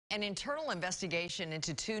An internal investigation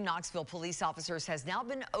into two Knoxville police officers has now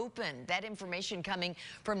been opened. That information coming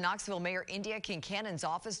from Knoxville Mayor India Kincannon's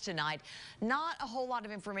office tonight. Not a whole lot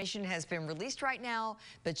of information has been released right now,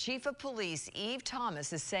 but Chief of Police Eve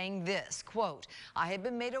Thomas is saying this, quote, "I have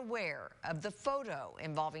been made aware of the photo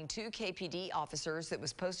involving two KPD officers that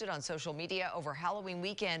was posted on social media over Halloween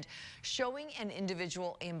weekend showing an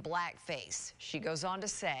individual in blackface." She goes on to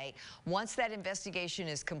say, once that investigation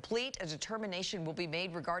is complete, a determination will be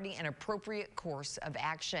made regarding an appropriate course of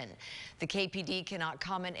action. The KPD cannot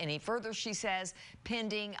comment any further, she says,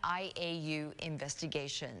 pending IAU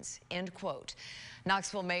investigations, end quote.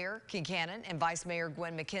 Knoxville Mayor Kincannon and Vice Mayor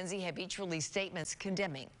Gwen McKenzie have each released statements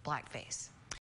condemning blackface.